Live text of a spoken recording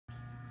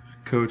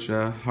Coach,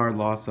 hard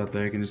loss out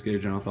there. Can you just get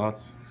your general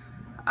thoughts?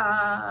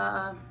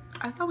 I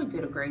thought we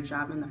did a great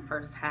job in the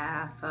first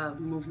half of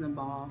moving the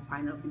ball,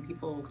 finding open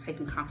people,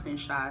 taking confident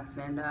shots,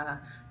 and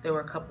there were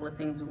a couple of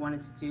things we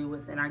wanted to do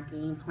within our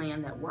game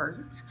plan that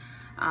worked.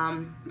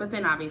 But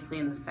then obviously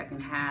in the second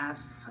half,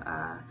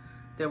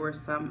 there were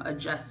some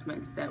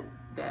adjustments that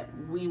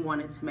we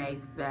wanted to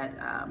make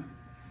that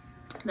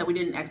we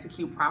didn't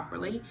execute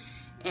properly,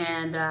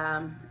 and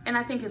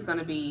I think it's going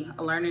to be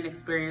a learning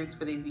experience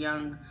for these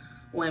young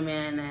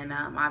women. And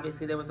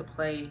obviously there was a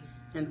play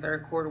in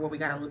third quarter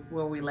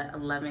where we let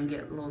 11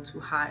 get a little too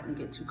hot and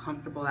get too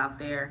comfortable out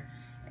there,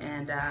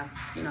 and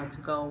you know, to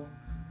go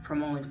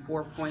from only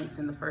 4 points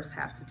in the first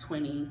half to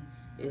 20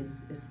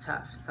 is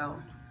tough. So,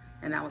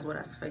 and that was with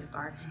us face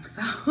guarding.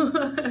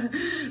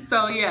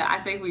 So yeah,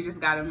 I think we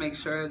just got to make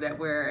sure that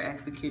we're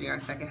executing our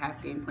second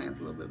half game plans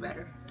a little bit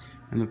better.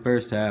 In the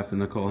first half,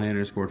 Nicole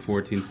Hanner scored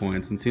 14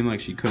 points and seemed like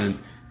she couldn't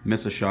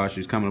miss a shot. She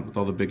was coming up with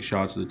all the big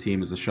shots for the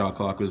team as the shot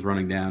clock was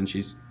running down.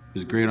 She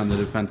was great on the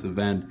defensive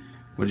end.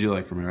 What did you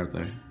like from her out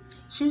there?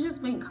 She was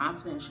just being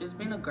confident. She was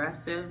being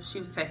aggressive. She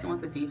was taking what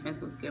the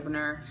defense was giving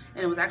her,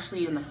 and it was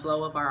actually in the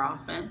flow of our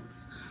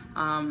offense.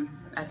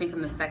 I think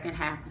in the second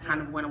half, we kind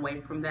of went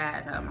away from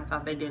that. I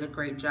thought they did a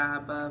great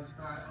job of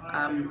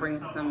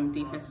bringing some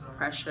defensive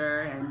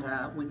pressure,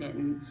 and we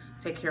didn't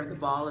take care of the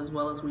ball as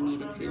well as we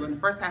needed to. In the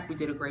first half, we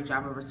did a great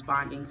job of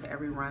responding to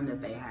every run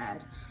that they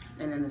had.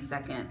 And in the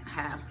second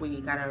half,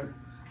 we got to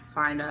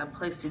find a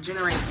place to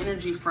generate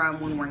energy from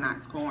when we're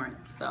not scoring.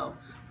 So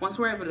once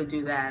we're able to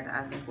do that,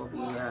 I think we'll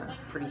be a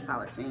pretty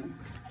solid team.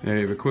 Yeah,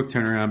 you have a quick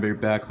turnaround, but you're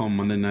back home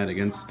Monday night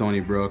against Stony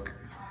Brook.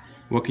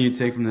 What can you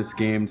take from this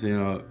game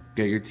to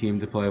get your team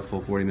to play a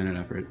full 40-minute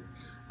effort?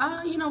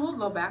 You know, we'll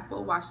go back,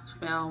 we'll watch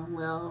the film,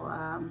 we'll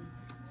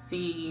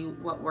see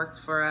what worked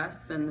for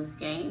us in this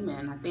game,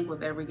 and I think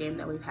with every game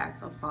that we've had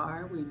so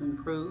far, we've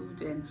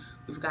improved and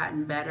we've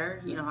gotten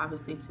better. You know,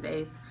 obviously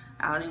today's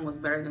outing was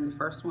better than the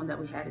first one that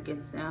we had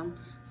against them,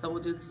 so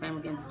we'll do the same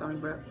against Stony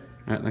Brook.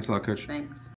 All right, thanks a lot, Coach. Thanks.